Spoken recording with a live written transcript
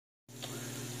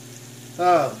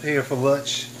Here for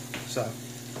lunch, so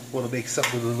I want to make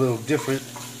something a little different.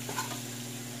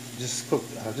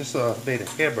 I just made a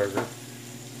hamburger,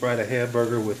 fried a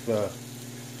hamburger with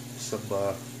some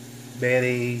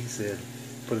mayonnaise and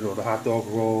put it on a hot dog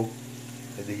roll,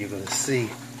 and then you're gonna see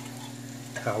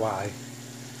how I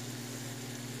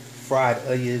fried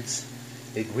onions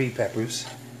and green peppers.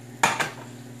 So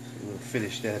we'll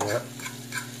finish that up.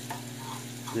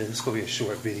 Then it's gonna be a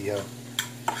short video.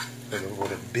 We're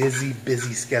on a busy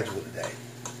schedule today.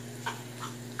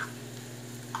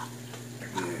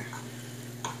 Yeah.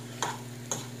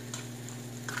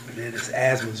 And then this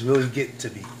asthma's really getting to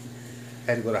me.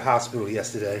 I had to go to the hospital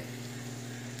yesterday.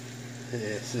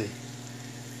 Yeah, see.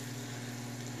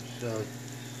 So,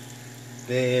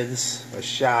 bands, a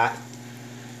shot.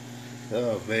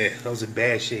 Oh man, I was in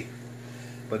bad shape.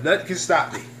 But nothing can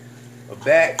stop me. I'm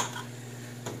back.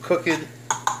 I'm cooking.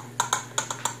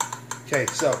 Okay,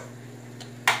 so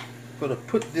I'm gonna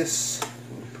put this.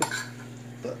 I'm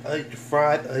gonna put the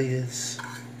fried onions,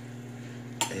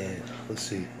 and let's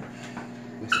see,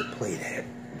 where's the plate at?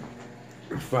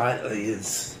 Fried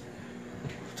onions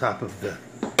on top of the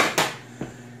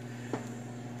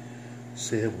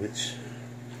sandwich.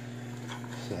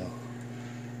 So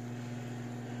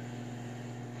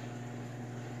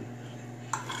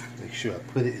make sure I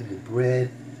put it in the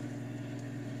bread.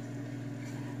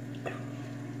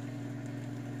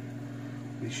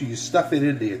 Make sure you stuff it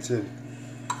in there too,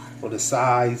 on the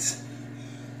sides,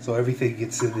 so everything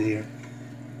gets in there.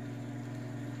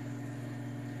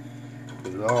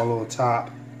 Put it all on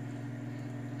top.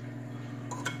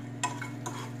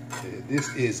 And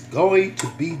this is going to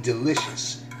be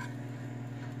delicious.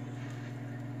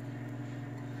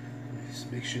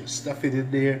 Just make sure to stuff it in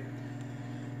there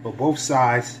on both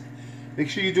sides. Make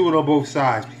sure you do it on both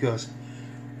sides, because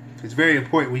it's very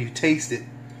important when you taste it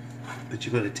that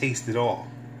you're going to taste it all.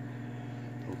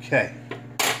 Okay.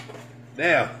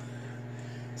 Now,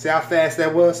 see how fast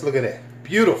that was? Look at that.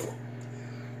 Beautiful.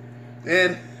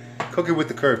 And cooking with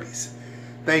the Kirbys.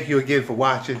 Thank you again for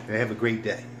watching, and have a great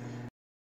day.